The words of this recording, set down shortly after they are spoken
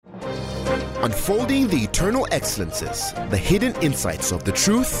unfolding the eternal excellences, the hidden insights of the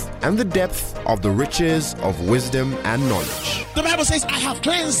truth, and the depth of the riches of wisdom and knowledge. The Bible says, I have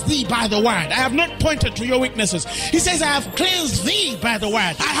cleansed thee by the word. I have not pointed to your weaknesses. He says, I have cleansed thee by the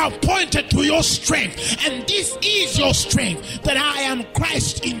word. I have pointed to your strength. And this is your strength, that I am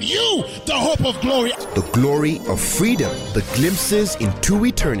Christ in you, the hope of glory. The glory of freedom, the glimpses into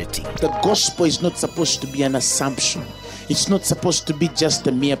eternity. The gospel is not supposed to be an assumption. It's not supposed to be just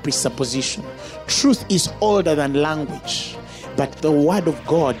a mere presupposition. Truth is older than language, but the word of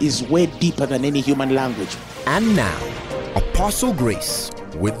God is way deeper than any human language. And now, Apostle Grace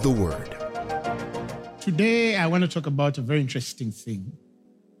with the word. Today, I want to talk about a very interesting thing.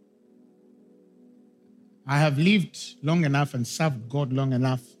 I have lived long enough and served God long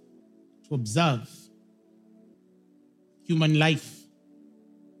enough to observe human life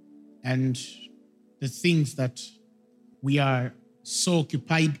and the things that we are so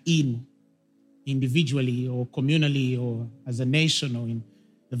occupied in, individually or communally or as a nation or in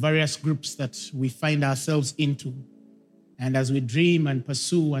the various groups that we find ourselves into. And as we dream and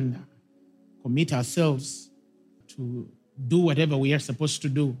pursue and commit ourselves to do whatever we are supposed to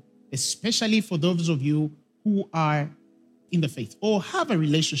do, especially for those of you who are in the faith or have a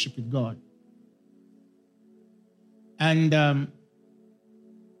relationship with God. And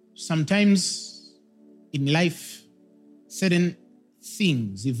sometimes in life, certain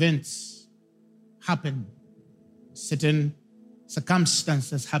things, events happen, certain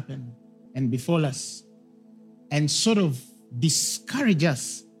circumstances happen and befall us and sort of discourage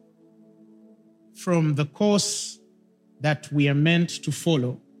us from the course that we are meant to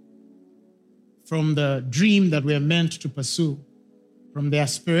follow, from the dream that we are meant to pursue, from the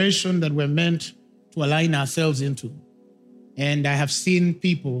aspiration that we're meant to align ourselves into. And I have seen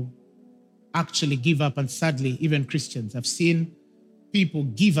people actually give up, and sadly, even Christians, I've seen people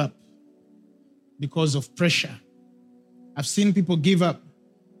give up because of pressure. I've seen people give up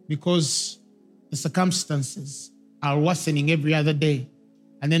because the circumstances are worsening every other day,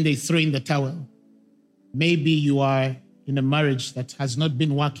 and then they throw in the towel. Maybe you are in a marriage that has not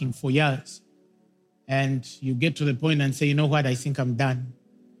been working for years, and you get to the point and say, you know what, I think I'm done.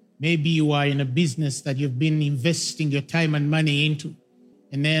 Maybe you are in a business that you've been investing your time and money into,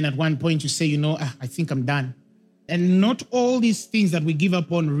 and then at one point you say, I think I'm done. And not all these things that we give up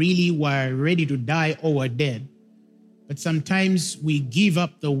on really were ready to die or were dead. But sometimes we give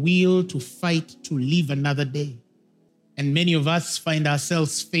up the will to fight to live another day. And many of us find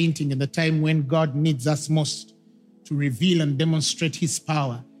ourselves fainting in the time when God needs us most to reveal and demonstrate his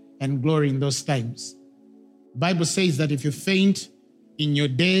power and glory in those times. The Bible says that if you faint in your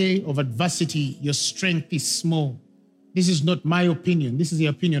day of adversity, your strength is small. This is not my opinion. This is the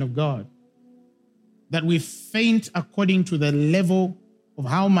opinion of God. That we faint according to the level of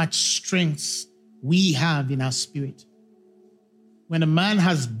how much strength we have in our spirit. When a man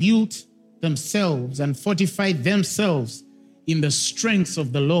has built themselves and fortified themselves in the strength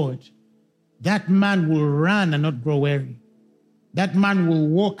of the Lord, that man will run and not grow weary. That man will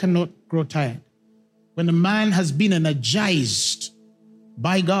walk and not grow tired. When a man has been energized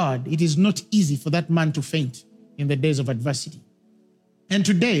by God, it is not easy for that man to faint in the days of adversity. And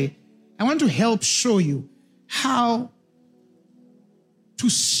today, I want to help show you how to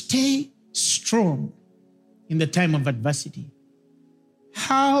stay strong in the time of adversity.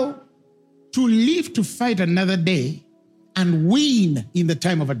 How to live to fight another day and win in the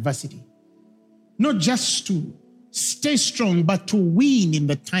time of adversity. Not just to stay strong, but to win in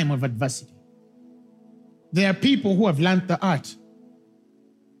the time of adversity. There are people who have learned the art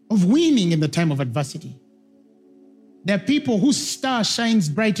of winning in the time of adversity. There are people whose star shines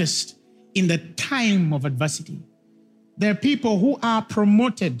brightest in the time of adversity. There are people who are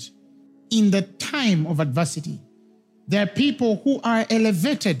promoted in the time of adversity. There are people who are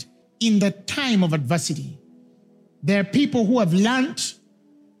elevated in the time of adversity. There are people who have learned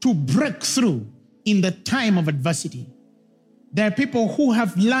to break through in the time of adversity. There are people who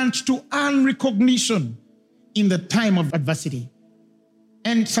have learned to earn recognition in the time of adversity.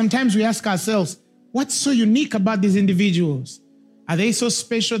 And sometimes we ask ourselves, what's so unique about these individuals? Are they so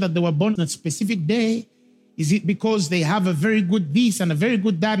special that they were born on a specific day? Is it because they have a very good this and a very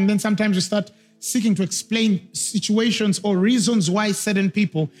good that? And then sometimes we start seeking to explain situations or reasons why certain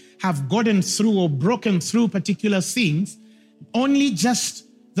people have gotten through or broken through particular things, only just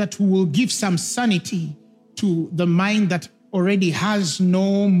that we will give some sanity to the mind that already has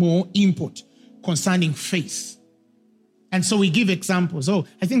no more input concerning faith. And so we give examples. Oh,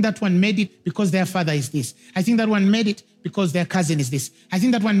 I think that one made it because their father is this. I think that one made it because their cousin is this. I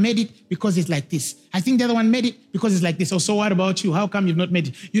think that one made it because it's like this. I think the other one made it because it's like this. Oh, so what about you? How come you've not made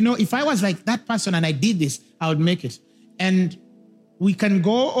it? You know, if I was like that person and I did this, I would make it. And we can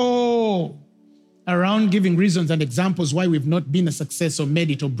go around giving reasons and examples why we've not been a success or made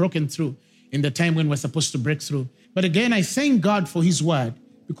it or broken through in the time when we're supposed to break through. But again, I thank God for his word,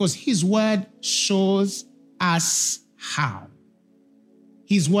 because his word shows us how.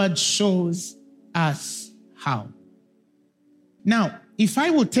 His word shows us how. Now, if I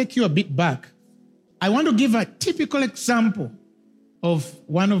will take you a bit back, I want to give a typical example of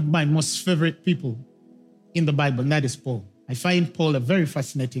one of my most favorite people in the Bible, and that is Paul. I find Paul a very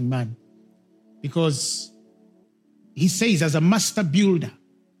fascinating man, because he says, as a master builder,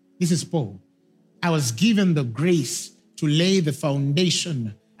 this is Paul, I was given the grace to lay the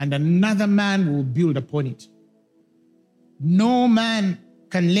foundation, and another man will build upon it. No man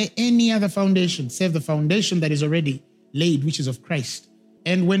can lay any other foundation save the foundation that is already laid, which is of Christ.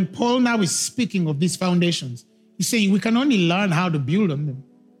 And when Paul now is speaking of these foundations, he's saying we can only learn how to build on them,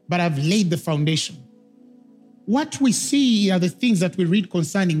 but I've laid the foundation. What we see are the things that we read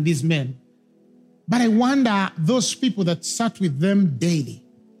concerning these men. But I wonder, those people that sat with them daily,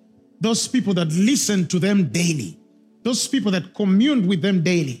 those people that listened to them daily, those people that communed with them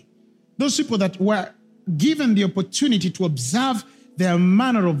daily, those people that were given the opportunity to observe their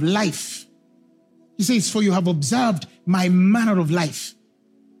manner of life. He says, for you have observed my manner of life,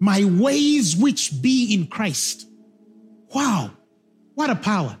 my ways which be in Christ. Wow, what a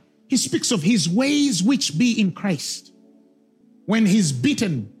power. He speaks of his ways which be in Christ. When he's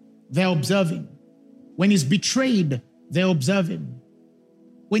beaten, they're observing. When he's betrayed, they're observing.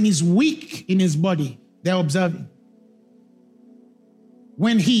 When he's weak in his body, they're observing.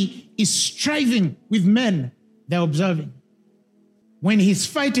 When he is striving with men, they're observing. When he's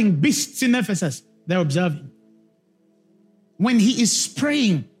fighting beasts in Ephesus, they're observing. When he is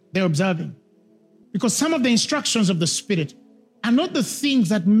praying, they're observing. Because some of the instructions of the Spirit are not the things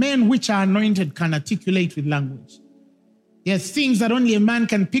that men which are anointed can articulate with language. They are things that only a man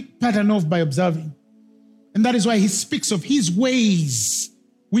can pick pattern of by observing. And that is why he speaks of his ways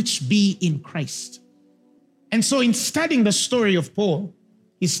which be in Christ. And so in studying the story of Paul,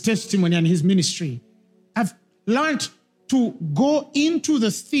 his testimony and his ministry, I've learned to go into the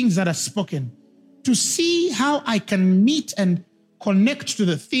things that are spoken, to see how I can meet and connect to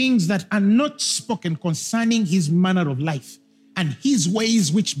the things that are not spoken concerning his manner of life and his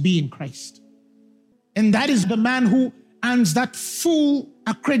ways which be in Christ. And that is the man who earns that full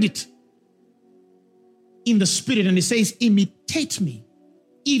accredit in the Spirit. And he says, imitate me,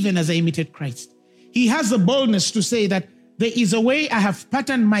 even as I imitate Christ. He has the boldness to say that there is a way I have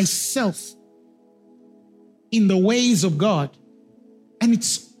patterned myself in the ways of God. And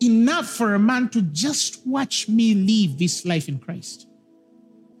it's enough for a man to just watch me live this life in Christ.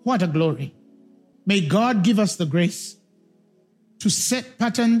 What a glory. May God give us the grace to set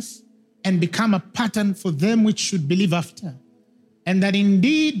patterns and become a pattern for them which should believe after. And that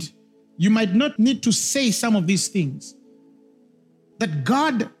indeed, you might not need to say some of these things, that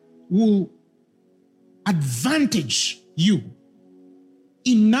God will advantage you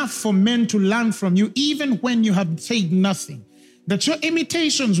enough for men to learn from you, even when you have said nothing, that your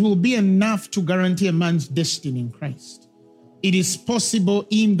imitations will be enough to guarantee a man's destiny in Christ. It is possible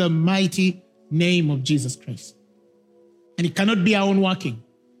in the mighty name of Jesus Christ. And it cannot be our own working.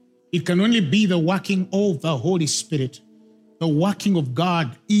 It can only be the working of the Holy Spirit, the working of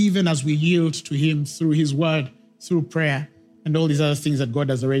God, even as we yield to him through his word, through prayer, and all these other things that God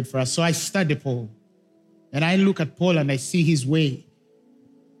has arranged for us. So I study Paul, and I look at Paul and I see his way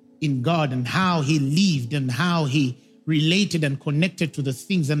in God and how he lived and how he related and connected to the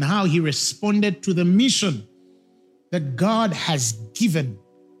things and how he responded to the mission that God has given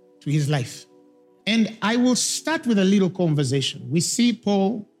to his life. And I will start with a little conversation. We see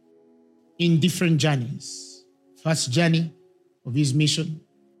Paul in different journeys. First journey of his mission,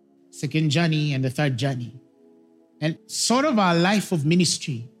 second journey, and the third journey. And sort of our life of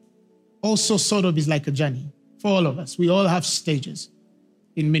ministry also sort of is like a journey for all of us. We all have stages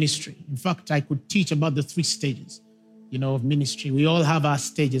in ministry. In fact, I could teach about the 3 stages, of ministry. We all have our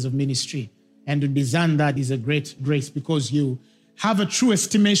stages of ministry. And to discern that is a great grace, because you have a true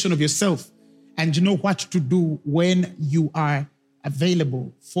estimation of yourself and you know what to do when you are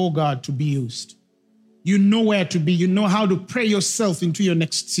available for God to be used. You know where to be. You know how to pray yourself into your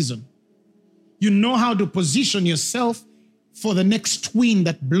next season. You know how to position yourself for the next wind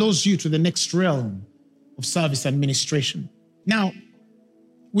that blows you to the next realm of service and ministration. Now,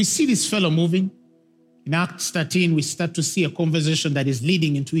 we see this fellow moving. In Acts 13, we start to see a conversation that is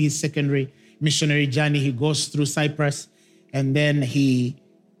leading into his secondary missionary journey. He goes through Cyprus And then he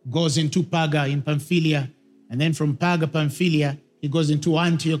goes into Perga in Pamphylia. And then from Perga, Pamphylia, he goes into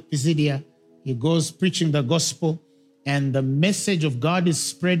Antioch, Pisidia. He goes preaching the gospel. And the message of God is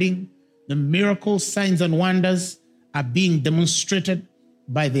spreading. The miracles, signs, and wonders are being demonstrated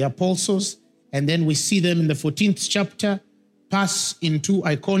by the apostles. And then we see them in the 14th chapter pass into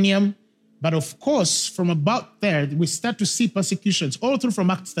Iconium. But of course, from about there, we start to see persecutions all through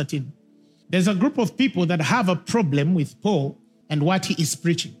from Acts 13. There's a group of people that have a problem with Paul and what he is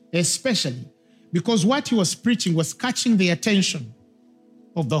preaching, especially because what he was preaching was catching the attention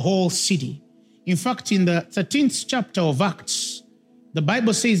of the whole city. In fact, in the 13th chapter of Acts, the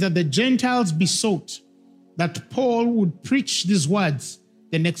Bible says that the Gentiles besought that Paul would preach these words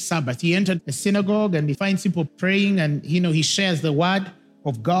the next Sabbath. He entered the synagogue and he finds people praying, and he shares the word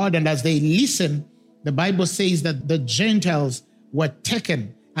of God. And as they listen, the Bible says that the Gentiles were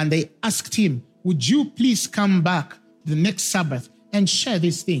taken and they asked him, would you please come back the next Sabbath and share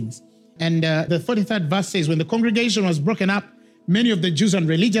these things? And the 43rd verse says, when the congregation was broken up, many of the Jews and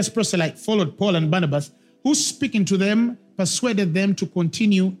religious proselytes followed Paul and Barnabas, who speaking to them persuaded them to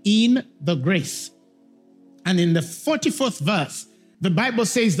continue in the grace. And in the 44th verse, the Bible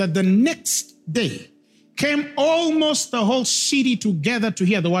says that the next day came almost the whole city together to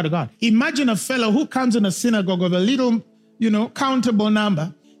hear the word of God. Imagine a fellow who comes in a synagogue of a little, countable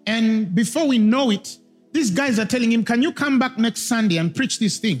number. And before we know it, these guys are telling him, can you come back next Sunday and preach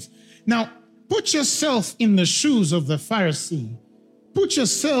these things? Now, put yourself in the shoes of the Pharisee. Put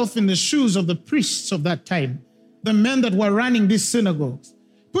yourself in the shoes of the priests of that time, the men that were running these synagogues.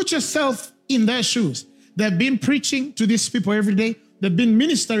 Put yourself in their shoes. They've been preaching to these people every day. They've been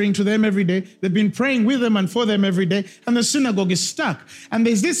ministering to them every day. They've been praying with them and for them every day. And the synagogue is stuck. And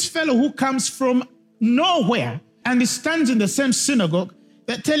there's this fellow who comes from nowhere and he stands in the same synagogue.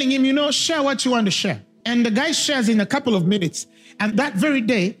 They're telling him, share what you want to share. And the guy shares in a couple of minutes. And that very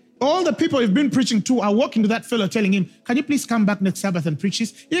day, all the people he's been preaching to are walking to that fellow telling him, can you please come back next Sabbath and preach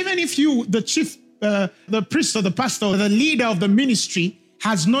this? Even if you, the chief, the priest or the pastor or the leader of the ministry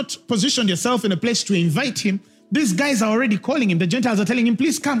has not positioned yourself in a place to invite him, these guys are already calling him. The Gentiles are telling him,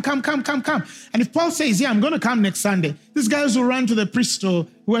 please come. And if Paul says, I'm going to come next Sunday, these guys will run to the priest or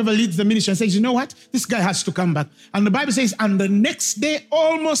whoever leads the ministry and says, you know what? This guy has to come back. And the Bible says, and the next day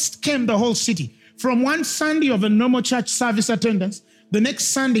almost came the whole city. From one Sunday of a normal church service attendance, the next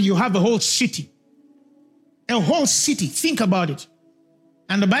Sunday you have a whole city. A whole city. Think about it.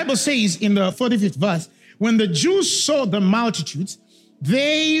 And the Bible says in the 45th verse, when the Jews saw the multitudes,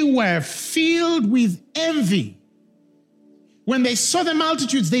 they were filled with envy. When they saw the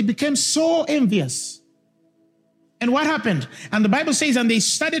multitudes, they became so envious. And what happened? And the Bible says, and they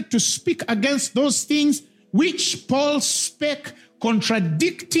started to speak against those things which Paul spake,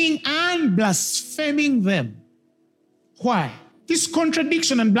 contradicting and blaspheming them. Why? This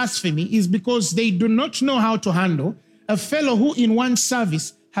contradiction and blasphemy is because they do not know how to handle a fellow who in one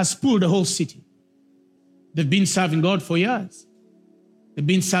service has pulled the whole city. They've been serving God for years. They've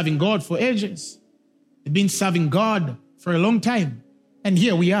been serving God for ages. They've been serving God for a long time. And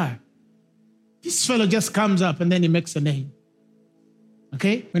here we are. This fellow just comes up and then he makes a name.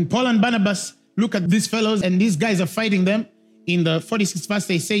 Okay? When Paul and Barnabas look at these fellows and these guys are fighting them, in the 46th verse,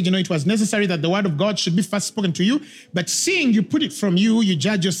 they say, it was necessary that the word of God should be first spoken to you. But seeing you put it from you, you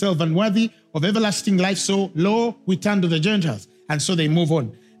judge yourself unworthy of everlasting life. So, lo, we turn to the Gentiles. And so they move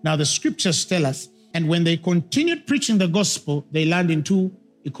on. Now, the scriptures tell us, and when they continued preaching the gospel, they land into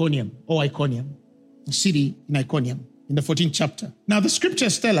Iconium, a city in Iconium, in the 14th chapter. Now, the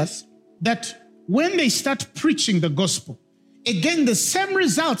scriptures tell us that when they start preaching the gospel, again, the same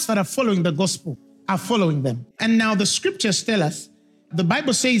results that are following the gospel are following them. And now the scriptures tell us, the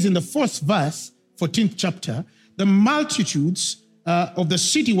Bible says in the 4th verse, 14th chapter, the multitudes of the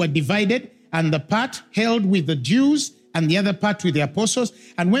city were divided, and the part held with the Jews and the other part with the apostles.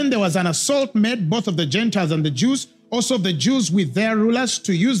 And when there was an assault made, both of the Gentiles and the Jews, also the Jews with their rulers,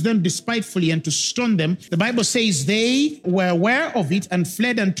 to use them despitefully and to stone them, the Bible says they were aware of it and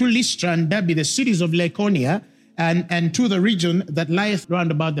fled unto Lystra and Derbe, the cities of Lycaonia, and to the region that lieth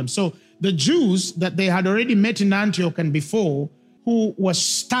round about them. So the Jews that they had already met in Antioch and before, who were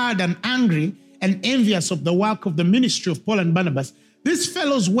stirred and angry and envious of the work of the ministry of Paul and Barnabas, these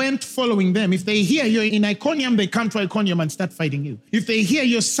fellows went following them. If they hear you're in Iconium, they come to Iconium and start fighting you. If they hear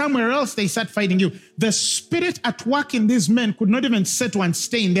you're somewhere else, they start fighting you. The spirit at work in these men could not even settle and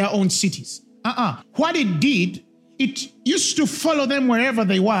stay in their own cities. What it did, it used to follow them wherever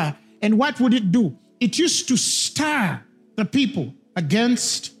they were. And what would it do? It used to stir the people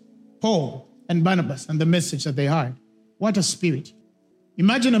against Paul and Barnabas and the message that they heard. What a spirit.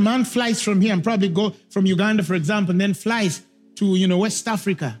 Imagine a man flies from here and probably go from Uganda, for example, and then flies to, West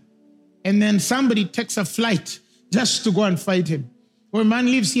Africa. And then somebody takes a flight just to go and fight him. Or a man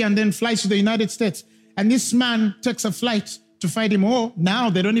lives here and then flies to the United States. And this man takes a flight to fight him. Or now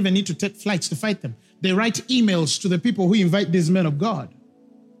they don't even need to take flights to fight them. They write emails to the people who invite these men of God.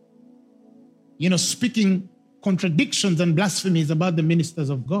 Speaking contradictions and blasphemies about the ministers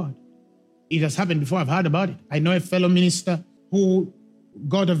of God. It has happened before. I've heard about it. I know a fellow minister who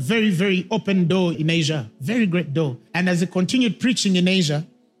got a very, very open door in Asia, very great door. And as he continued preaching in Asia,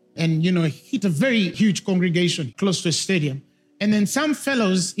 and, hit a very huge congregation close to a stadium. And then some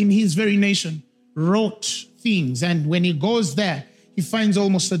fellows in his very nation wrote things. And when he goes there, he finds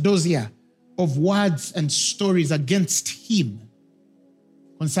almost a dossier of words and stories against him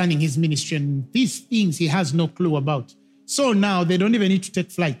concerning his ministry. And these things he has no clue about. So now they don't even need to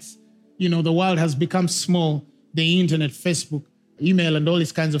take flights. The world has become small. The internet, Facebook, email, and all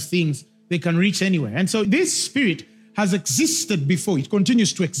these kinds of things, they can reach anywhere. And so this spirit has existed before. It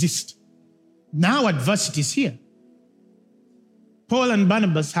continues to exist. Now adversity is here. Paul and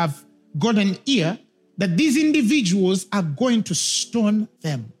Barnabas have got an ear that these individuals are going to stone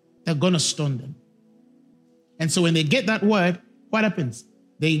them. They're going to stone them. And so when they get that word, what happens?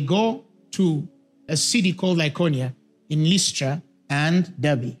 They go to a city called Lycaonia in Lystra and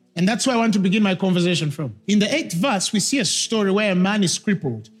Derbe. And that's where I want to begin my conversation from. In the 8th verse, we see a story where a man is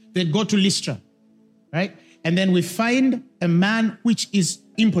crippled. They go to Lystra, right? And then we find a man which is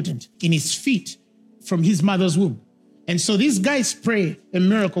impotent in his feet from his mother's womb. And so these guys pray a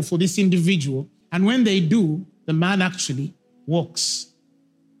miracle for this individual. And when they do, the man actually walks.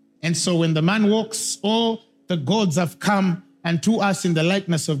 And so when the man walks, all the gods have come unto us in the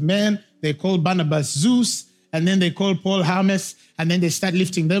likeness of man. They call Barnabas Zeus, and then they call Paul Hermes, and then they start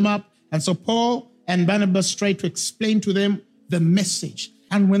lifting them up. And so Paul and Barnabas try to explain to them the message.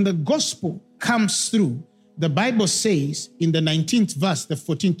 And when the gospel comes through, the Bible says in the 19th verse, the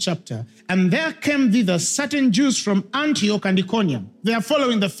 14th chapter, and there came thither certain Jews from Antioch and Iconium. They are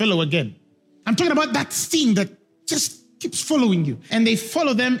following the fellow again. I'm talking about that thing that just keeps following you. And they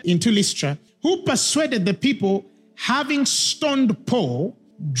follow them into Lystra, who persuaded the people, having stoned Paul,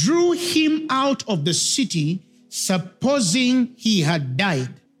 drew him out of the city, supposing he had died.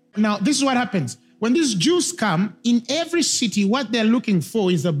 Now, this is what happens. When these Jews come, in every city, what they're looking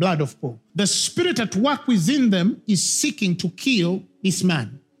for is the blood of Paul. The spirit at work within them is seeking to kill this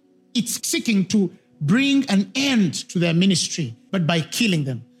man. It's seeking to bring an end to their ministry, but by killing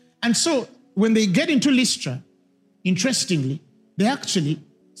them. And so when they get into Lystra, interestingly, they actually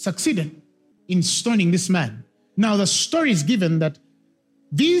succeeded in stoning this man. Now, the story is given that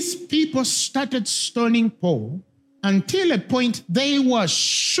these people started stoning Paul until a point they were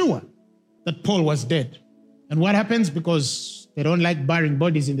sure that Paul was dead. And what happens? Because they don't like burying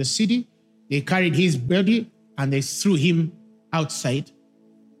bodies in the city, they carried his body and they threw him outside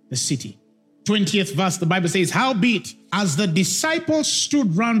the city. 20th verse, the Bible says, howbeit, as the disciples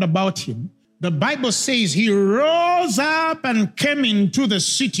stood round about him, the Bible says he rose up and came into the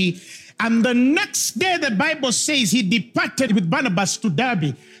city. And the next day, the Bible says he departed with Barnabas to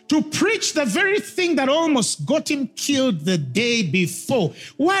Derbe to preach the very thing that almost got him killed the day before.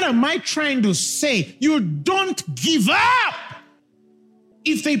 What am I trying to say? You don't give up.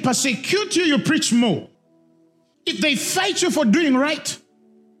 If they persecute you, you preach more. If they fight you for doing right,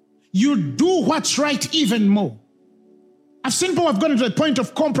 you do what's right even more. I've seen people have gotten to the point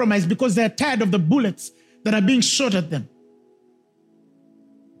of compromise because they're tired of the bullets that are being shot at them.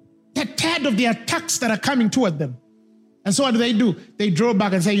 They're tired of the attacks that are coming toward them. And so what do? They draw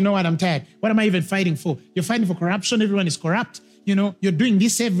back and say, you know what, I'm tired. What am I even fighting for? You're fighting for corruption. Everyone is corrupt. You're doing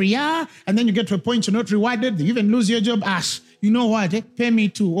this every year. And then you get to a point you're not rewarded. You even lose your job. You know what? Pay me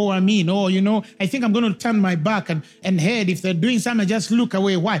too. I think I'm going to turn my back and head. If they're doing something, just look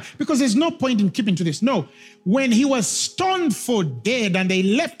away. Why? Because there's no point in keeping to this. No. When he was stoned for dead and they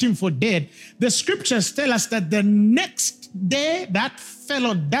left him for dead, the scriptures tell us that the next day, that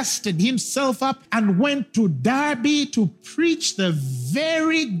fellow dusted himself up and went to Derbe to preach the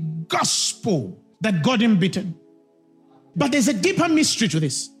very gospel that got him beaten. But there's a deeper mystery to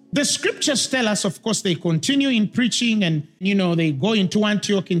this. The scriptures tell us, of course, they continue in preaching and, they go into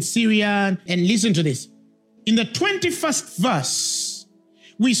Antioch in Syria. And listen to this. In the 21st verse,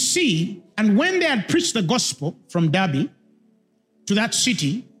 we see, and when they had preached the gospel from Derbe to that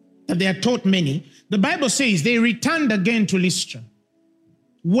city that they had taught many, the Bible says they returned again to Lystra,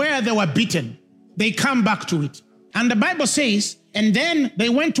 where they were beaten. They come back to it. And the Bible says, and then they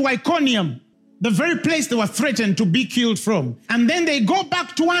went to Iconium, the very place they were threatened to be killed from. And then they go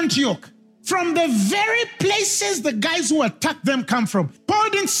back to Antioch From the very places the guys who attacked them come from. Paul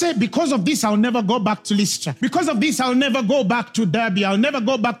didn't say, because of this, I'll never go back to Lystra. Because of this, I'll never go back to Derbe. I'll never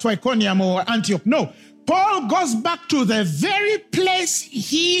go back to Iconium or Antioch. No. Paul goes back to the very place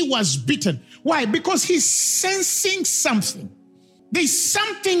he was beaten. Why? Because he's sensing something. There's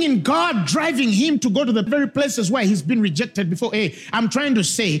something in God driving him to go to the very places where he's been rejected before. Hey, I'm trying to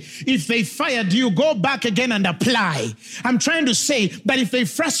say, if they fired you, go back again and apply. I'm trying to say that if they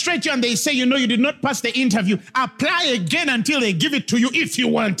frustrate you and they say, you know, you did not pass the interview, apply again until they give it to you if you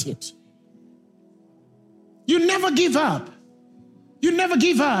want it. You never give up. You never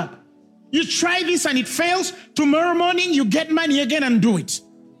give up. You try this and it fails. Tomorrow morning, you get money again and do it.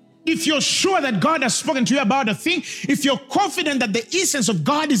 If you're sure that God has spoken to you about a thing, if you're confident that the essence of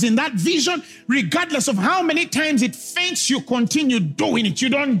God is in that vision, regardless of how many times it faints, you continue doing it. You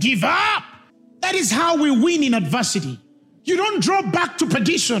don't give up. That is how we win in adversity. You don't draw back to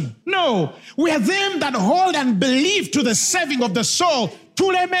perdition. No, we are them that hold and believe to the saving of the soul.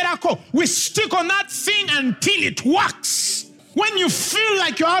 To the miracle. We stick on that thing until it works. When you feel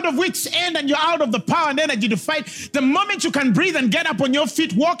like you're out of wit's end and you're out of the power and energy to fight, the moment you can breathe and get up on your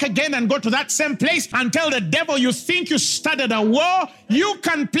feet, walk again and go to that same place and tell the devil you think you started a war. You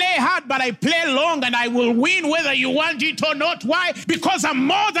can play hard, but I play long and I will win whether you want it or not. Why? Because I'm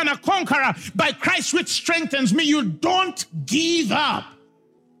more than a conqueror by Christ which strengthens me. You don't give up.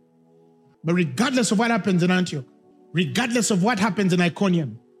 But regardless of what happens in Antioch, regardless of what happens in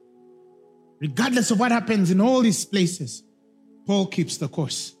Iconium, regardless of what happens in all these places, Paul keeps the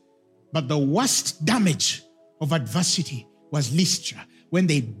course. But the worst damage of adversity was Lystra, when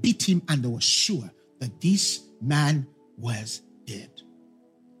they beat him and they were sure that this man was dead.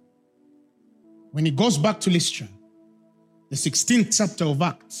 When he goes back to Lystra, the 16th chapter of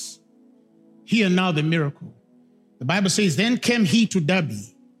Acts, hear now the miracle. The Bible says, then came he to Derbe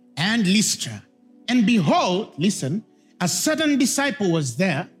and Lystra, and behold, listen, a certain disciple was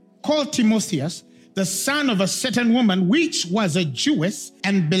there, called Timotheus, the son of a certain woman, which was a Jewess,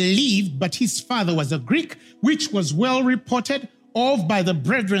 and believed, but his father was a Greek, which was well reported of by the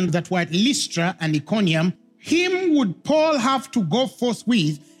brethren that were at Lystra and Iconium. Him would Paul have to go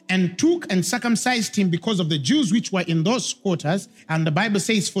forthwith, and took and circumcised him because of the Jews which were in those quarters. And the Bible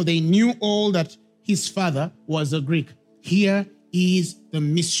says, for they knew all that his father was a Greek. Here is the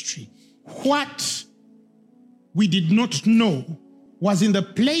mystery. What we did not know was in the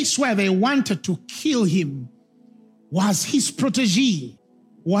place where they wanted to kill him, was his protege,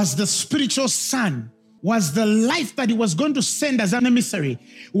 was the spiritual son, was the life that he was going to send as an emissary,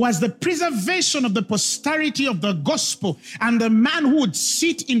 was the preservation of the posterity of the gospel, and the man who would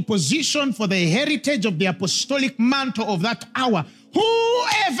sit in position for the heritage of the apostolic mantle of that hour.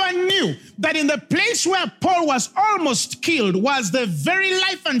 Whoever knew that in the place where Paul was almost killed was the very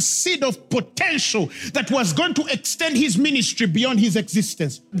life and seed of potential that was going to extend his ministry beyond his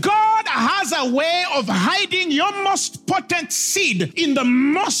existence. God has a way of hiding your most potent seed in the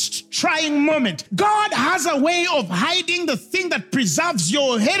most trying moment. God has a way of hiding the thing that preserves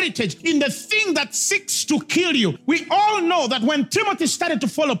your heritage in the thing that seeks to kill you. We all know that when Timothy started to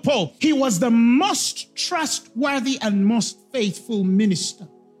follow Paul, he was the most trustworthy and most faithful minister.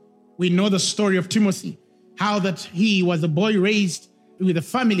 We know the story of Timothy, how that he was a boy raised with a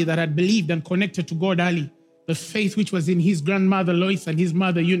family that had believed and connected to God early, the faith which was in his grandmother Lois and his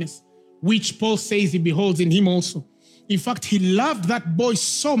mother Eunice, which Paul says he beholds in him also. In fact, he loved that boy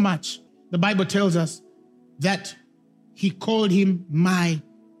so much, the Bible tells us that he called him my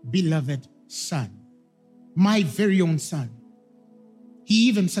beloved son, my very own son. He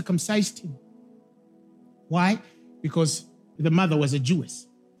even circumcised him. Why? Because the mother was a Jewess.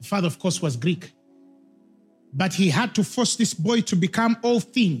 The father, of course, was Greek. But he had to force this boy to become all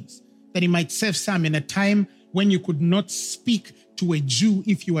things that he might save some in a time when you could not speak to a Jew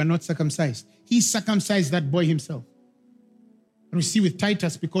if you were not circumcised. He circumcised that boy himself. And we see with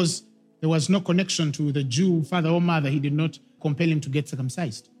Titus, because there was no connection to the Jew father or mother, he did not compel him to get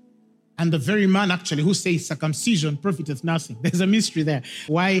circumcised. And the very man actually who says circumcision profiteth nothing. There's a mystery there.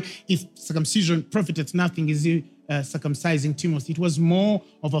 Why, if circumcision profiteth nothing, is he circumcising Timothy? It was more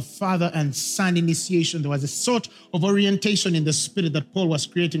of a father and son initiation. There was a sort of orientation in the spirit that Paul was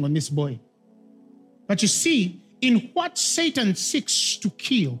creating on this boy. But you see, in what Satan seeks to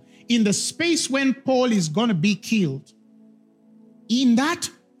kill, in the space when Paul is going to be killed, in that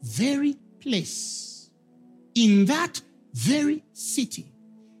very place, in that very city,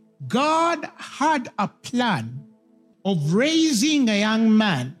 God had a plan of raising a young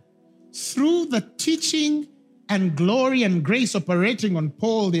man through the teaching and glory and grace operating on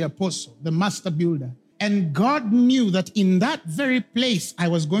Paul the apostle, the master builder, And God knew that in that very place, I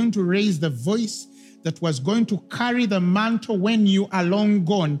was going to raise the voice that was going to carry the mantle when you are long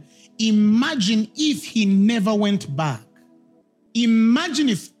gone. Imagine if he never went back. Imagine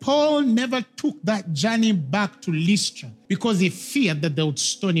if Paul never took that journey back to Lystra because he feared that they would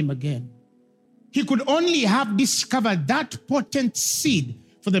stone him again. He could only have discovered that potent seed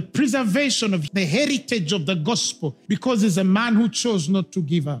for the preservation of the heritage of the gospel because he's a man who chose not to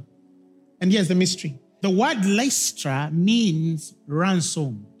give up. And here's the mystery. The word Lystra means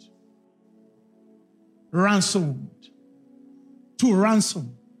ransomed. Ransomed. To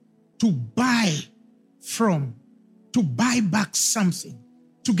ransom. To buy from. To buy back something.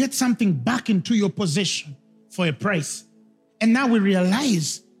 To get something back into your possession for a price. And now we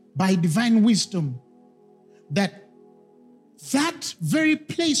realize by divine wisdom that that very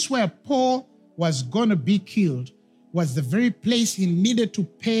place where Paul was going to be killed was the very place he needed to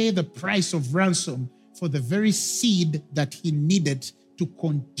pay the price of ransom for the very seed that he needed to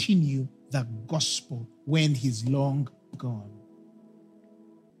continue the gospel when he's long gone.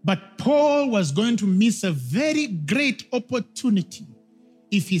 But Paul was going to miss a very great opportunity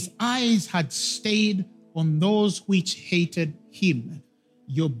if his eyes had stayed on those which hated him.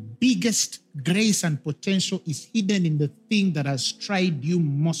 Your biggest grace and potential is hidden in the thing that has tried you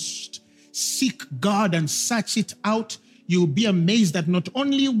most. Seek God and search it out. You'll be amazed that not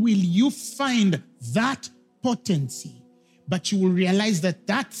only will you find that potency, but you will realize that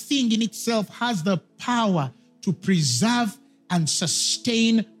that thing in itself has the power to preserve and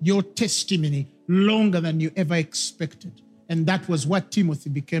sustain your testimony longer than you ever expected. And that was what Timothy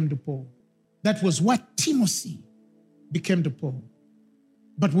became to Paul. That was what Timothy became to Paul.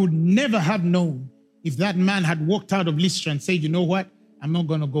 But would never have known if that man had walked out of Lystra and said, you know what? I'm not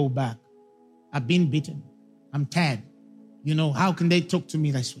going to go back. I've been beaten. I'm tired. You know, how can they talk to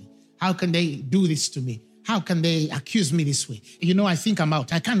me this way? How can they do this to me? How can they accuse me this way? You know, I think I'm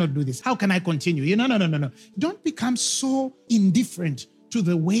out. I cannot do this. How can I continue? You know, no. Don't become so indifferent to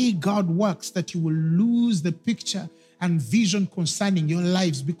the way God works that you will lose the picture and vision concerning your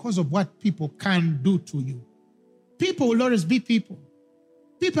lives because of what people can do to you. People will always be people.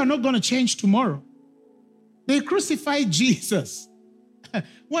 People are not going to change tomorrow. They crucified Jesus.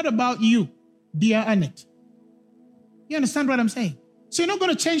 What about you, dear Annette? You understand what I'm saying? So you're not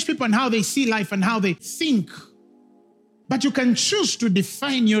going to change people and how they see life and how they think. But you can choose to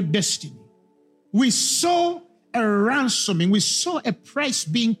define your destiny. We saw a ransoming. We saw a price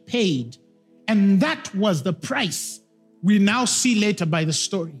being paid. And that was the price we now see later by the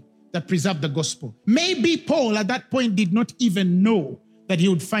story that preserved the gospel. Maybe Paul at that point did not even know that he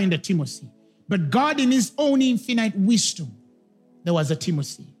would find a Timothy. But God in his own infinite wisdom, there was a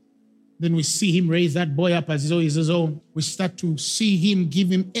Timothy. Then we see him raise that boy up as though he's his own. We start to see him give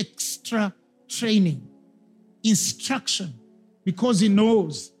him extra training, instruction, because he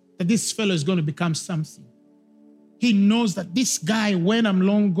knows that this fellow is going to become something. He knows that this guy, when I'm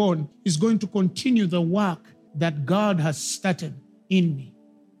long gone, is going to continue the work that God has started in me.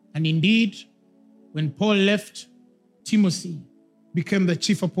 And indeed, when Paul left, Timothy became the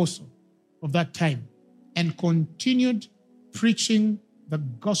chief apostle of that time and continued preaching the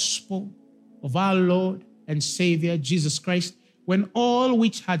gospel of our Lord and Savior, Jesus Christ, when all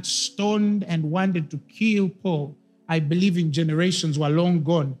which had stoned and wanted to kill Paul, I believe in generations, were long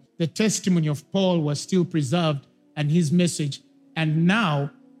gone. The testimony of Paul was still preserved and his message. And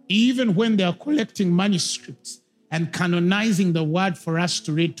now, even when they are collecting manuscripts and canonizing the word for us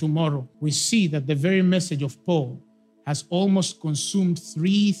to read tomorrow, we see that the very message of Paul has almost consumed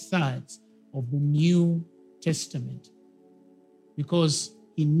 3/3 of the New Testament because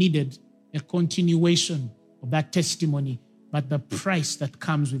he needed a continuation of that testimony, but the price that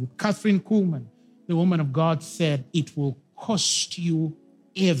comes with it. Catherine Kuhlman, the woman of God, said, it will cost you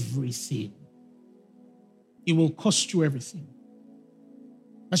everything. It will cost you everything.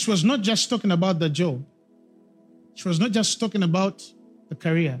 But she was not just talking about the job. She was not just talking about the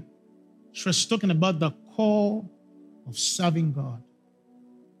career. She was talking about the core of serving God.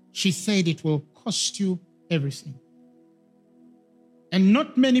 She said it will cost you everything. And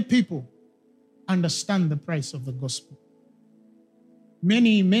not many people understand the price of the gospel.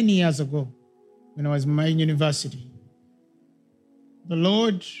 Many, many years ago, when I was in my university, the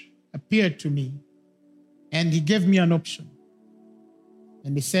Lord appeared to me and he gave me an option.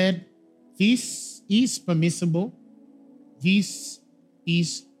 And he said, this is permissible. This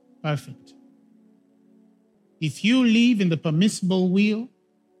is perfect. If you live in the permissible will,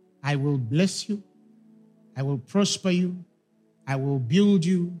 I will bless you. I will prosper you. I will build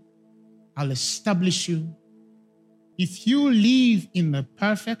you. I'll establish you. If you live in the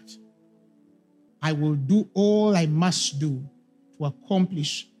perfect, I will do all I must do to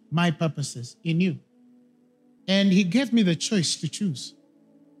accomplish my purposes in you. And he gave me the choice to choose.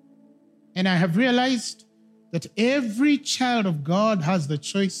 And I have realized that every child of God has the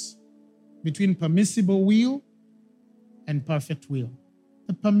choice between permissible will and perfect will.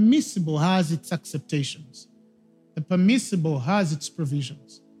 The permissible has its acceptations. The permissible has its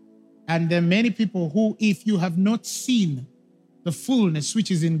provisions. And there are many people who, if you have not seen the fullness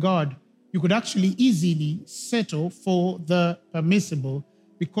which is in God, you could actually easily settle for the permissible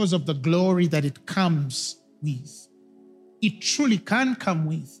because of the glory that it comes with. It truly can come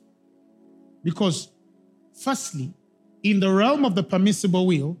with. Because, firstly, in the realm of the permissible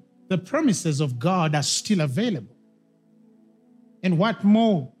will, the promises of God are still available. And what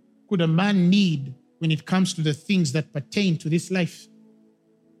more could a man need when it comes to the things that pertain to this life?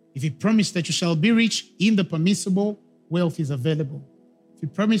 If he promised that you shall be rich, in the permissible, wealth is available. If he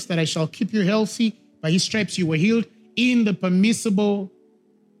promised that I shall keep you healthy, by his stripes you were healed, in the permissible,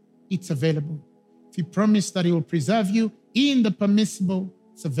 it's available. If he promised that he will preserve you, in the permissible,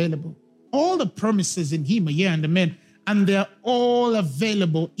 it's available. All the promises in him are yea and amen, and they're all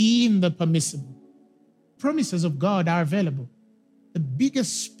available in the permissible. Promises of God are available. The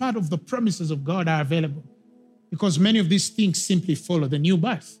biggest part of the promises of God are available because many of these things simply follow the new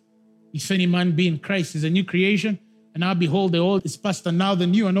birth. If any man be in Christ, is a new creation, and now behold, the old is past, and now the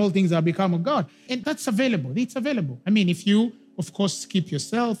new, and all things are become of God. And that's available. It's available. I mean, if you, of course, keep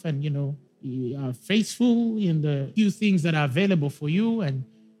yourself and, you are faithful in the few things that are available for you, and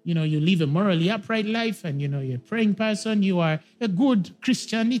you live a morally upright life, and you're a praying person, you are a good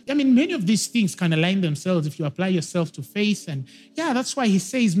Christian. I mean, many of these things can align themselves if you apply yourself to faith. And that's why he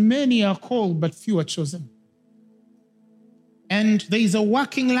says many are called, but few are chosen. And there is a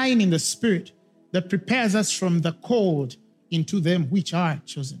working line in the Spirit that prepares us from the called into them which are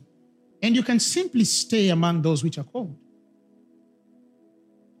chosen. And you can simply stay among those which are called.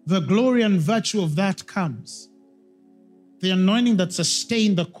 The glory and virtue of that comes. The anointing that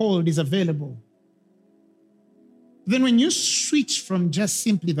sustains the called is available. Then when you switch from just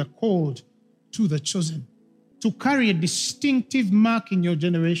simply the called to the chosen, to carry a distinctive mark in your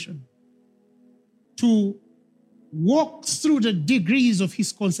generation, to walk through the degrees of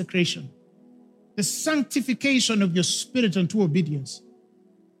his consecration, the sanctification of your spirit unto obedience,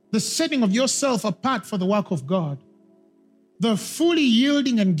 the setting of yourself apart for the work of God, the fully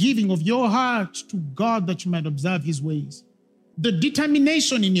yielding and giving of your heart to God that you might observe his ways, the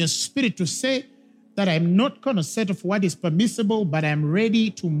determination in your spirit to say that I'm not going to settle for what is permissible, but I'm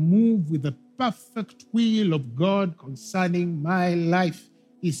ready to move with the perfect will of God concerning my life.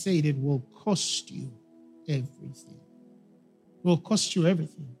 He said it will cost you everything. It will cost you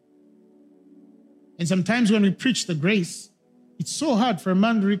everything. And sometimes when we preach the grace, it's so hard for a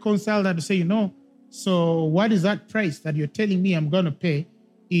man to reconcile that, to say, so what is that price that you're telling me I'm going to pay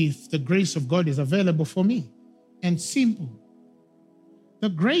if the grace of God is available for me? And simple. The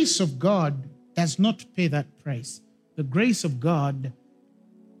grace of God does not pay that price. The grace of God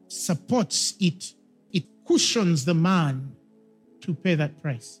supports it. It cushions the man to pay that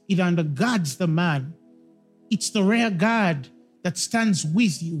price. It undergirds the man. It's the rear guard that stands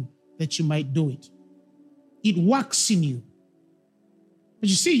with you that you might do it. It works in you. But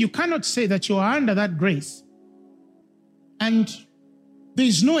you see, you cannot say that you are under that grace and there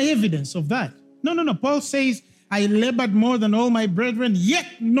is no evidence of that. No. Paul says, I labored more than all my brethren, yet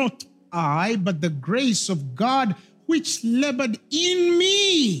not I, but the grace of God which labored in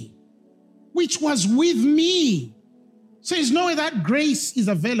me, which was with me. So there's no way that grace is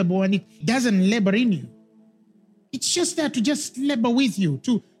available and it doesn't labor in you. It's just there to just labor with you,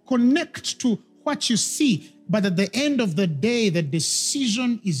 to connect to what you see. But at the end of the day, the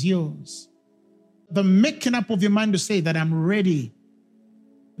decision is yours. The making up of your mind to say that I'm ready.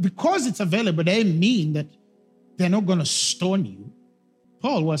 Because it's available, they mean that they're not going to stone you.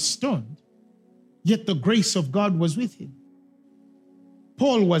 Paul was stoned, yet the grace of God was with him.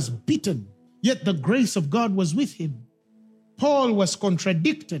 Paul was beaten, yet the grace of God was with him. Paul was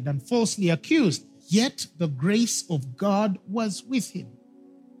contradicted and falsely accused, yet the grace of God was with him.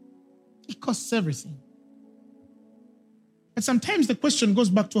 It costs everything. And sometimes the question goes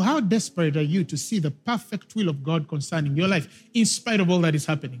back to how desperate are you to see the perfect will of God concerning your life in spite of all that is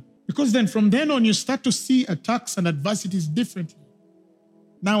happening? Because then from then on, you start to see attacks and adversities differently.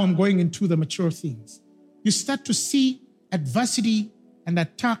 Now I'm going into the mature things. You start to see adversity and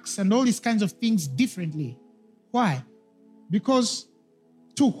attacks and all these kinds of things differently. Why? Because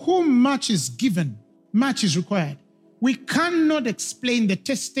to whom much is given, much is required. We cannot explain the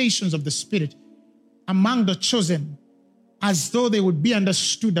testations of the Spirit among the chosen as though they would be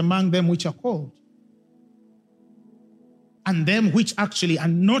understood among them which are called. and them which actually are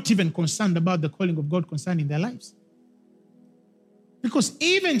not even concerned about the calling of God concerning their lives. Because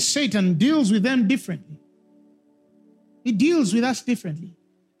even Satan deals with them differently. He deals with us differently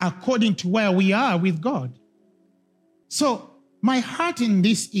according to where we are with God. So my heart in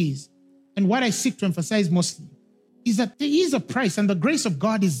this is, and what I seek to emphasize mostly, is that there is a price and the grace of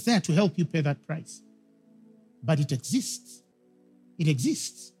God is there to help you pay that price. But it exists. It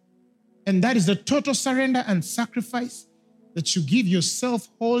exists. And that is the total surrender and sacrifice that you give yourself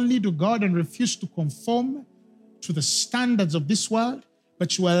wholly to God and refuse to conform to the standards of this world,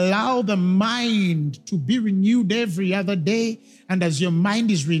 but you allow the mind to be renewed every other day. And as your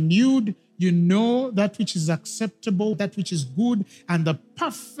mind is renewed, you know that which is acceptable, that which is good, and the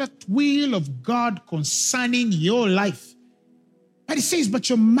perfect will of God concerning your life. But it says, but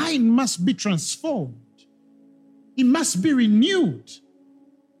your mind must be transformed. It must be renewed.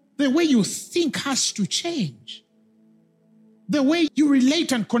 The way you think has to change. The way you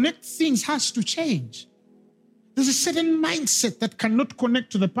relate and connect things has to change. There's a certain mindset that cannot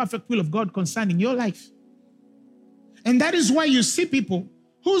connect to the perfect will of God concerning your life. And that is why you see people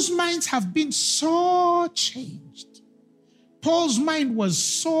whose minds have been so changed. Paul's mind was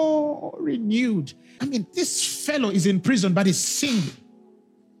so renewed. I mean, this fellow is in prison, but he's singing.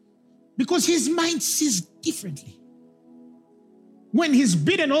 Because his mind sees differently. When he's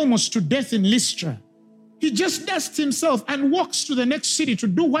beaten almost to death in Lystra, he just dusts himself and walks to the next city to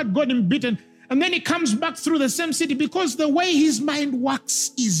do what got him beaten. And then he comes back through the same city because the way his mind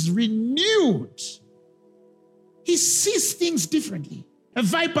works is renewed. He sees things differently. A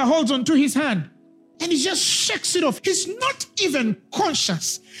viper holds onto his hand and he just shakes it off. He's not even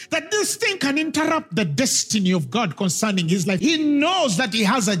conscious that this thing can interrupt the destiny of God concerning his life. He knows that he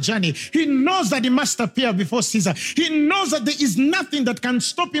has a journey. He knows that he must appear before Caesar. He knows that there is nothing that can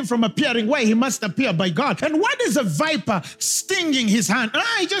stop him from appearing where he must appear by God. And what is a viper stinging his hand?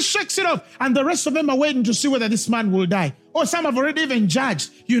 He just shakes it off. And the rest of them are waiting to see whether this man will die. Or some have already even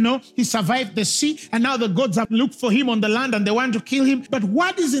judged, he survived the sea and now the gods have looked for him on the land and they want to kill him. But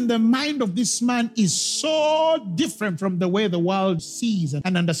what is in the mind of this man is so different from the way the world sees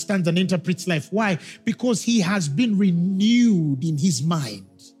and understands and interprets life. Why? Because he has been renewed in his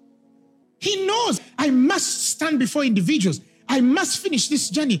mind. He knows, I must stand before individuals. I must finish this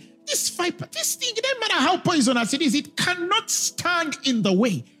journey. This viper, this thing, it doesn't matter how poisonous it is, it cannot stand in the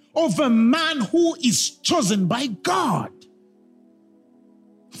way of a man who is chosen by God.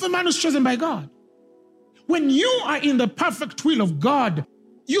 Of a man who's chosen by God. When you are in the perfect will of God,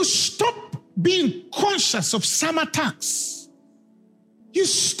 you stop being conscious of some attacks. You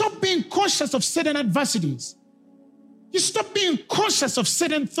stop being conscious of certain adversities. You stop being conscious of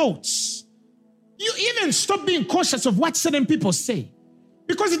certain thoughts. You even stop being conscious of what certain people say.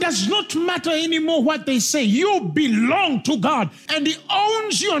 Because it does not matter anymore what they say. You belong to God and he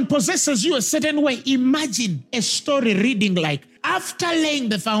owns you and possesses you a certain way. Imagine a story reading like, after laying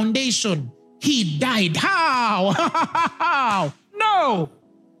the foundation, he died. How? How? No.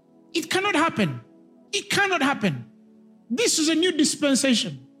 It cannot happen. It cannot happen. This is a new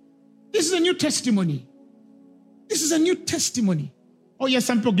dispensation. This is a new testimony. This is a new testimony. Oh yes,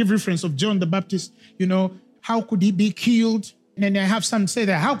 some people give reference of John the Baptist. How could he be killed? And then I have some say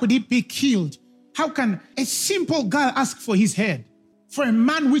that, how could he be killed? How can a simple girl ask for his head? For a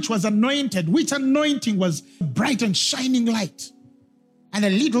man which was anointed, which anointing was bright and shining light. And a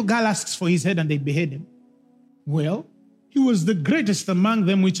little girl asks for his head and they behead him. Well, he was the greatest among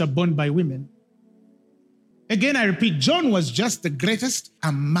them which are born by women. Again, I repeat, John was just the greatest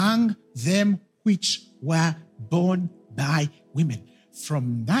among them which were born by women.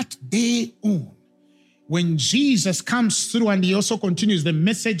 From that day on, when Jesus comes through and he also continues the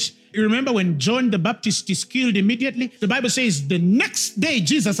message, you remember when John the Baptist is killed immediately? The Bible says the next day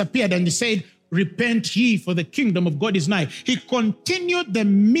Jesus appeared and he said, repent ye, for the kingdom of God is nigh. He continued the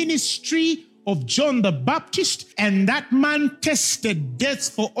ministry of John the Baptist, and that man tasted death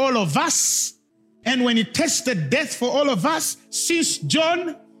for all of us. And when he tasted death for all of us, since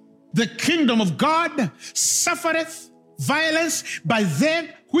John, the kingdom of God suffereth violence by them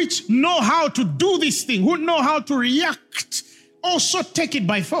which know how to do this thing, who know how to react, also take it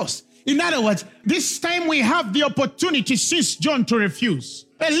by force. In other words, this time we have the opportunity since John to refuse.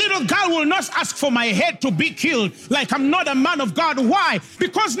 A little girl will not ask for my head to be killed like I'm not a man of God. Why?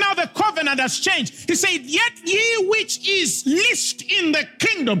 Because now the covenant has changed. He said, yet ye which is least in the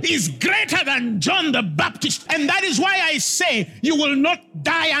kingdom is greater than John the Baptist. And that is why I say you will not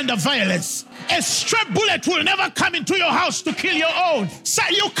die under violence. A stray bullet will never come into your house to kill your own. So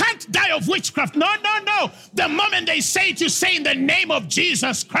you can't die of witchcraft. No, no, no. The moment they say it, you say in the name of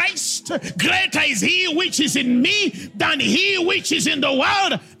Jesus Christ, greater is he which is in me than he which is in the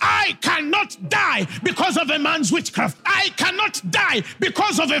world. I cannot die because of a man's witchcraft. I cannot die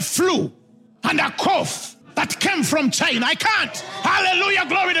because of a flu and a cough that came from China. I can't. Hallelujah,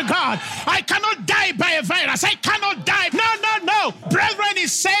 glory to God. I cannot die by a virus. I cannot die. No, no, no. Brethren, he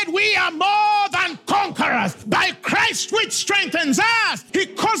said we are more than conquerors by Christ which strengthens us. He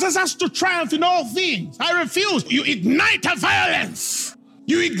causes us to triumph in all things. I refuse. You ignite a violence.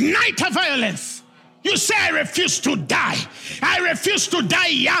 You ignite a violence. You say, I refuse to die. I refuse to die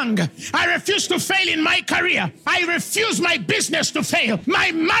young. I refuse to fail in my career. I refuse my business to fail.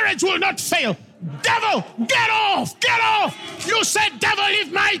 My marriage will not fail. Devil, get off, get off. You said, devil,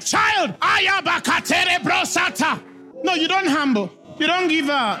 leave my child. No, you don't humble. You don't give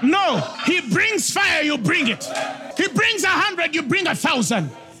up. No, he brings fire, you bring it. He brings 100, you bring 1,000.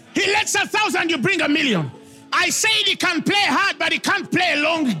 He lets 1,000, you bring 1,000,000. I said he can play hard, but he can't play a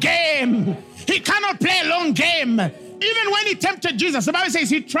long game. He cannot play a long game. Even when he tempted Jesus, the Bible says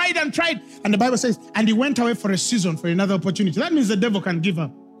he tried and tried. And the Bible says, and he went away for a season, for another opportunity. That means the devil can give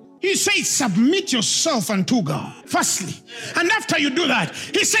up. He says, submit yourself unto God, firstly. And after you do that,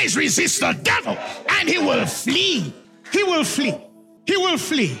 he says, resist the devil, and he will flee. He will flee. He will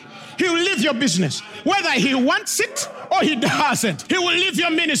flee. He will leave your business. Whether he wants it or he doesn't, he will leave your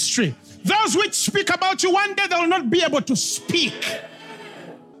ministry. Those which speak about you, one day they will not be able to speak.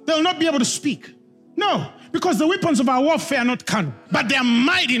 They will not be able to speak. No, because the weapons of our warfare are not carnal, but they are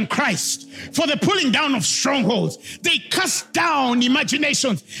mighty in Christ for the pulling down of strongholds. They cast down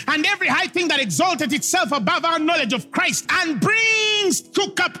imaginations and every high thing that exalted itself above our knowledge of Christ and brings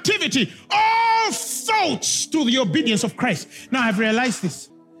to captivity all thoughts to the obedience of Christ. Now I've realized this,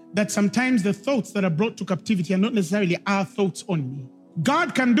 that sometimes the thoughts that are brought to captivity are not necessarily our thoughts only.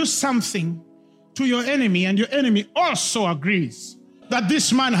 God can do something to your enemy and your enemy also agrees that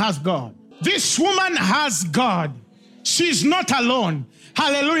this man has God. This woman has God. She's not alone.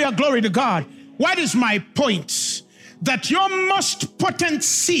 Hallelujah, glory to God. What is my point? That your most potent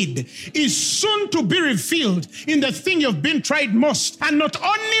seed is soon to be revealed in the thing you've been tried most. And not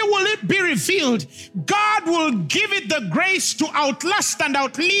only will it be revealed, God will give it the grace to outlast and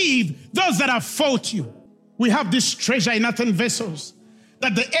outlive those that have fought you. We have this treasure in earthen vessels,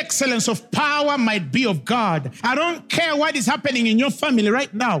 that the excellence of power might be of God. I don't care what is happening in your family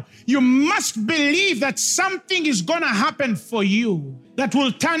right now. You must believe that something is going to happen for you that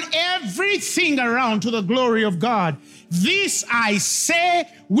will turn everything around to the glory of God. This I say,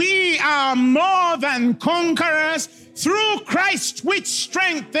 we are more than conquerors through Christ which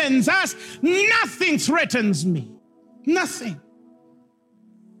strengthens us. Nothing threatens me. Nothing.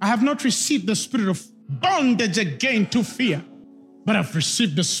 I have not received the spirit of bondage again to fear, but I've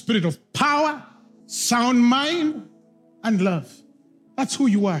received the spirit of power, sound mind, and love. That's who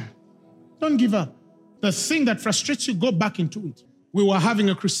you are. Don't give up. The thing that frustrates you, go back into it. We were having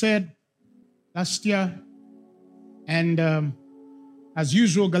a crusade last year, and as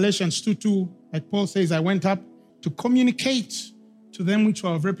usual, Galatians 2:2, like Paul says, I went up to communicate to them which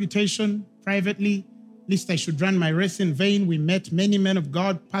were of reputation privately, lest I should run my race in vain. We met many men of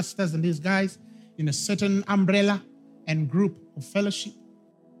God, pastors and these guys, in a certain umbrella and group of fellowship.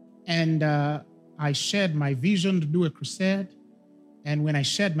 And I shared my vision to do a crusade. And when I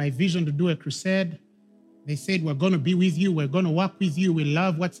shared my vision to do a crusade, they said, we're going to be with you. We're going to work with you. We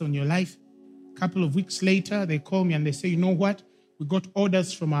love what's on your life. A couple of weeks later, they call me and they say, you know what? We got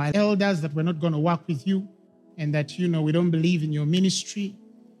orders from our elders that we're not going to work with you and that, we don't believe in your ministry.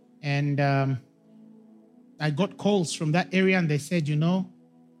 And I got calls from that area and they said,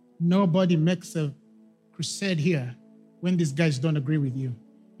 nobody makes a crusade here when these guys don't agree with you.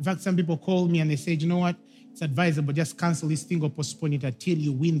 In fact, some people called me and they said, you know what? It's advisable, just cancel this thing or postpone it until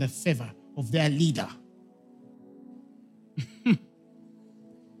you win the favor of their leader.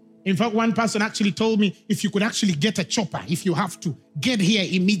 In fact, one person actually told me, if you could actually get a chopper, if you have to, get here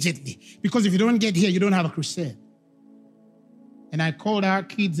immediately. Because if you don't get here, you don't have a crusade. And I called our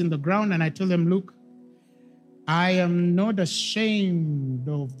kids in the ground and I told them, look, I am not ashamed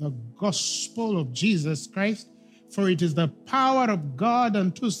of the gospel of Jesus Christ, for it is the power of God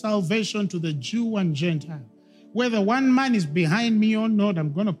unto salvation to the Jew and Gentile. Whether one man is behind me or not,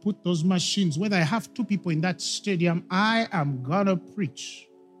 I'm going to put those machines. Whether I have two people in that stadium, I am going to preach.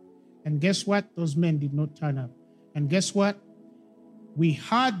 And guess what? Those men did not turn up. And guess what? We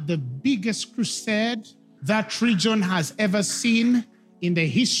had the biggest crusade that region has ever seen in the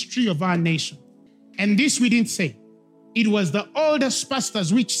history of our nation. And this we didn't say. It was the oldest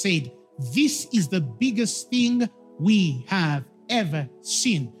pastors which said, this is the biggest thing we have ever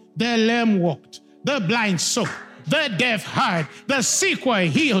seen. The lame walked, the blind saw, the deaf heard, the sick were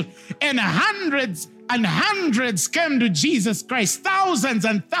healed, and hundreds and hundreds came to Jesus Christ. Thousands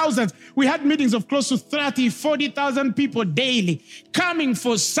and thousands. We had meetings of close to 30, 40,000 people daily coming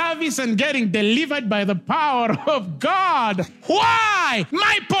for service and getting delivered by the power of God. Why?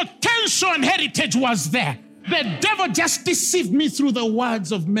 My potential and heritage was there. The devil just deceived me through the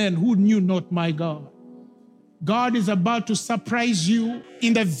words of men who knew not my God. God is about to surprise you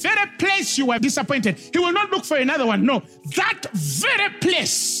in the very place you were disappointed. He will not look for another one. No, that very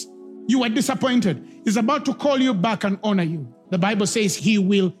place you were disappointed is about to call you back and honor you. The Bible says he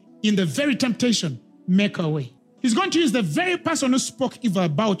will, in the very temptation, make a way. He's going to use the very person who spoke evil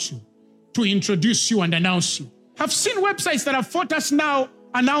about you to introduce you and announce you. I've seen websites that have fought us now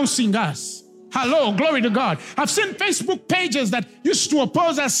announcing us. Hello, glory to God. I've seen Facebook pages that used to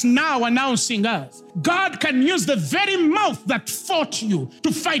oppose us now announcing us. God can use the very mouth that fought you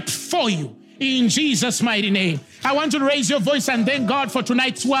to fight for you. In Jesus' mighty name. I want you to raise your voice and thank God for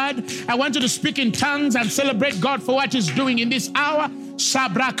tonight's word. I want you to speak in tongues and celebrate God for what he's doing in this hour.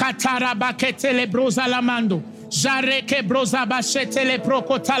 Shabrakatara baketele broza lamando. Jareke broza bashetele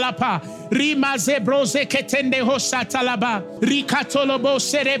prokotalapa. Rimaze broze ketende hosatalaba. Rikatolobo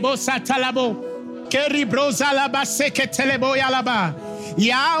serebo satalabo. Keri broza laba seketelebo yalaba.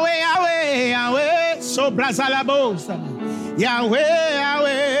 Yahweh, Yahweh, Yahweh. So brazalabo. Yahweh,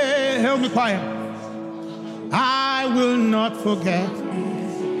 Yahweh. Help me choir. I will not forget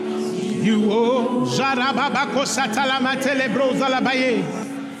you, oh Jarababako Satalama Telebro Zalabaye.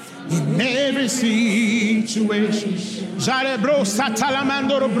 In every situation, Jarebro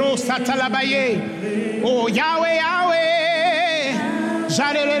Satalamandoro Bro Satalabaye. Oh Yahweh, Yahweh.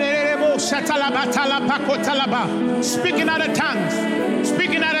 Jarebo Satalabatala Pakotalaba. Speaking other tongues,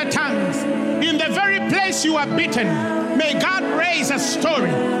 speaking other tongues. In the very place you are beaten, may God raise a story.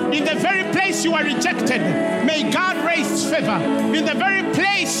 In the very place you are rejected, may God raise favor. In the very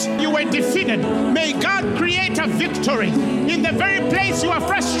place you were defeated, may God create a victory. In the very place you are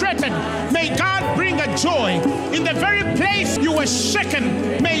frustrated, may God bring a joy. In the very place you were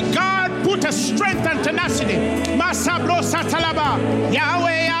shaken, may God put a strength and tenacity. Masabro Satalaba,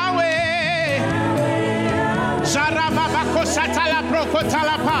 Yahweh, Yahweh. Jarababako Satala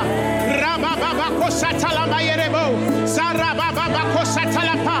Prokotalapa, Rabababako Satalama Yerebo, Zarababako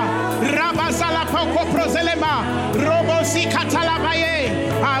Satalapa, Rabazalapoko Prozelema, Robosi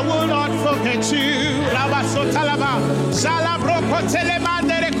Catalabaye. I will not forget you, Rabasotalaba, Zalabroko Telema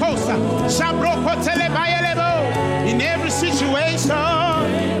Derekosa, Zabroko Telebayelebo. In every situation,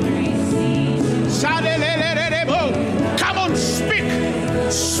 Zadelelebo. Come on, speak,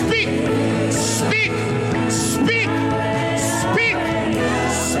 speak, speak. Speak, speak,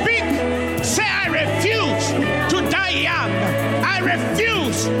 speak. Say, I refuse to die young. I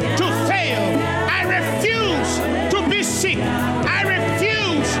refuse to fail. I refuse to be sick. I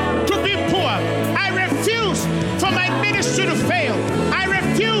refuse to be poor. I refuse for my ministry to fail. I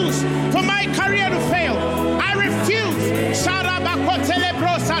refuse for my career to fail. I refuse.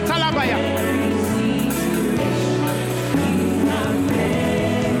 Sarabakotelebro satalabaya.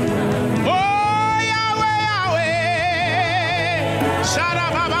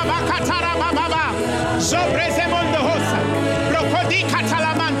 Zobrezemon de Hosa, Brocodi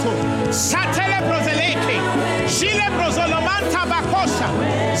Catalamanto, Satele Brozeleke, Gile Brozolomanta Bacosa,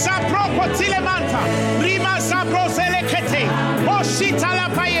 Zaproco Tilemanta, Rima Zabrozelekete, Oshita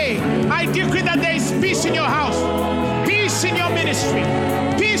Lapaye. I decree that there is peace in your house, peace in your ministry,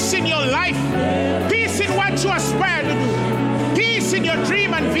 peace in your life, peace in what you aspire to do, peace in your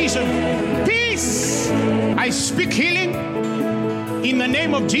dream and vision, peace. I speak healing in the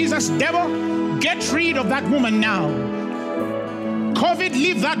name of Jesus. Devil, get rid of that woman now. COVID,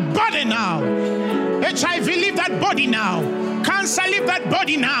 leave that body now. HIV, leave that body now. Cancer, leave that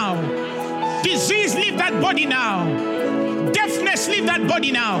body now. Disease, leave that body now. Deafness, leave that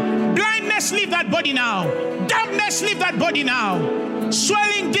body now. Blindness, leave that body now. Dumbness, leave that body now.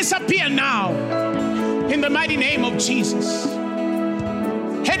 Swelling, disappear now. In the mighty name of Jesus.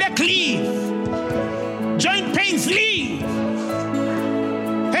 Headache, leave. Joint pains, leave.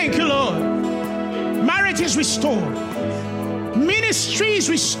 Thank you, Lord. Marriage is restored. Ministry is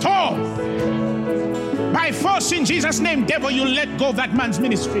restored. By force in Jesus' name, devil, you let go of that man's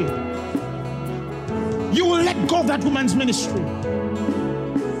ministry. You will let go of that woman's ministry.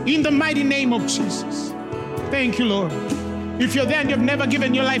 In the mighty name of Jesus. Thank you, Lord. If you're there and you've never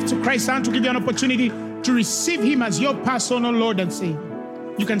given your life to Christ, I want to give you an opportunity to receive him as your personal Lord and Savior.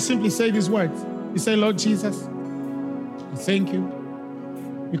 You can simply say these words. You say, Lord Jesus, I thank you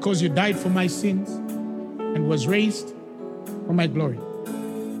because you died for my sins and was raised for my glory.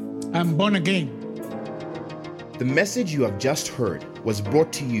 I'm born again. The message you have just heard was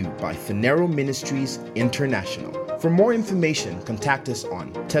brought to you by Phaneroo Ministries International. For more information, contact us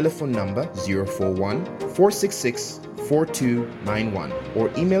on telephone number 041-466-4291 or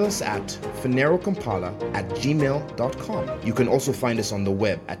email us at phanerokampala@gmail.com. You can also find us on the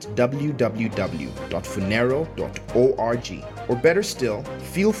web at www.phaneroo.org. Or better still,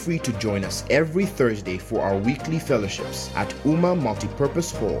 feel free to join us every Thursday for our weekly fellowships at UMA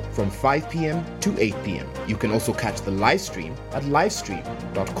Multipurpose Hall from 5 p.m. to 8 p.m. You can also catch the live stream at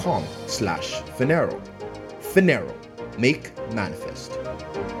livestream.com/Phaneroo. Phaneroo, make manifest.